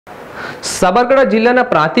સાબરકાંઠા જિલ્લાના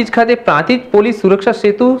પ્રાંતિજ ખાતે પ્રાંતિજ પોલીસ સુરક્ષા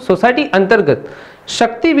સેતુ સોસાયટી અંતર્ગત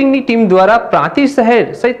શક્તિ વિંગની ટીમ દ્વારા પ્રાંતિજ શહેર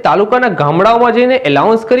સહિત તાલુકાના ગામડાઓમાં જઈને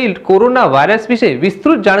એલાઉન્સ કરી કોરોના વાયરસ વિશે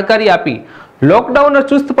વિસ્તૃત જાણકારી આપી લોકડાઉનનું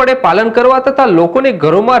ચુસ્તપણે પાલન કરવા તથા લોકોને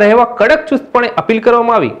ઘરોમાં રહેવા કડક ચુસ્તપણે અપીલ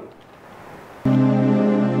કરવામાં આવી।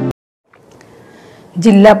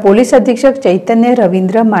 जिला पोलीस अधीक्षक चैतन्य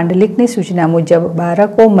रविन्द्र मांडलिकनी सूचना मुजब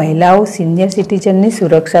बाळको महिलाओं सीनियर सीटीजननी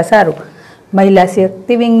सुरक्षा सारू महिला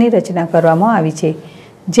शक्ति विंगनी रचना करवामां आवी छे।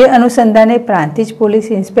 जे अनुसंधाने प्रांतिज पोलीस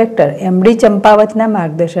इंस्पेक्टर एमडी चंपावतना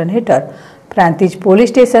मार्गदर्शन हेठळ प्रांतिज पोलीस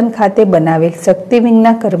स्टेशन खाते बनावेल शक्ति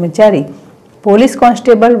विंगना कर्मचारी police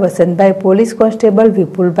constable Vasantbhai, police constable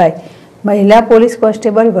Vipulbhai, महिला पोलीस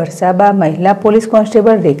कोन्स्टेबल वर्षाबा, महिला पोलीस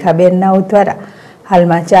कोन्स्टेबल रेखाबेन नाओ द्वारा हाल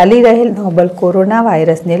में चाली रहेल नोबल कोरोना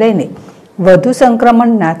वायरस ने लईने वधु संक्रमण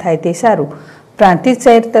ना थाय ते सारू प्रांतिज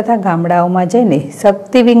शहर तथा गामडाओं में जईने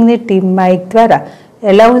शक्ति विंगनी टीम माइक द्वारा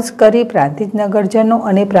एलाउंस करी प्रांतिज नगरजनों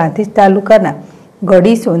अने प्रांतिज तालुकाना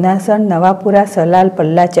गढ़ी, सोनासण, नवापुरा, सलाल,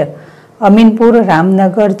 पल्लाचर, अमीनपुर,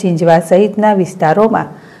 रामनगर, झींझवा सहितना विस्तारों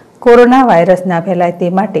कोरोना वायरस ना फैलाय ते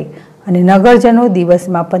माटे अने नगरजनों दिवस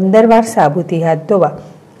में 15 वार साबुथी हाथ धोवा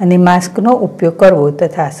અને માસ્કનો ઉપયોગ કરવો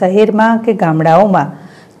તથા શહેરમાં કે ગામડાઓમાં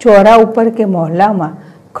ચોરા ઉપર કે મહોલ્લામાં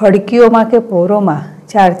ખડકીઓમાં કે પોરોમાં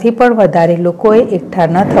 4 થી પણ વધારે લોકોએ એકઠા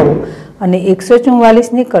ન થવું અને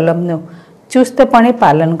 144ની કલમનું ચુસ્તપણે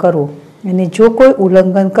પાલન કરવું અને જો કોઈ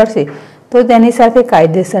ઉલ્લંઘન કરશે તો તેની સાથે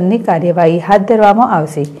કાયદેસરની કાર્યવાહી હાથ ધરવામાં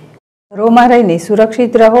આવશે। ઘરોમાં રહીને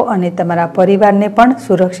સુરક્ષિત રહો અને તમારા પરિવારને પણ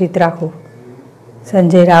સુરક્ષિત રાખો।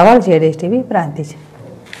 સંજય રાવળ, ZSTV, પ્રાંતિજ।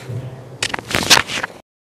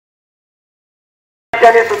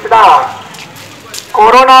 सूचना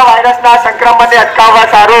कोरोना वायरस संक्रमण ने अटकाववा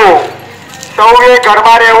सारू सौए घर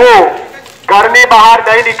में रहवू, घरनी बहार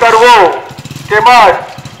नहीं निकलवू तेमज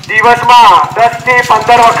दिवस में 10 થી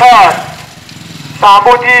 15 वखत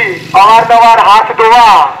साबुथी अवारनवार हाथ धोवा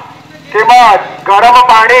तेमज गरम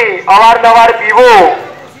पानी अवारनवार पीवू।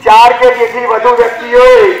 4 के તેથી વધુ વ્યક્તિઓ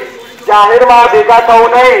જાહેરમાં ભેગા થવું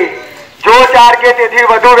નહીં। જો 4 કે તેથી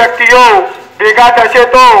વધુ વ્યક્તિઓ ભેગા થશે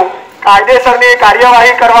તો કાયદેસરની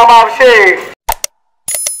કાર્યવાહી કરવામાં આવશે।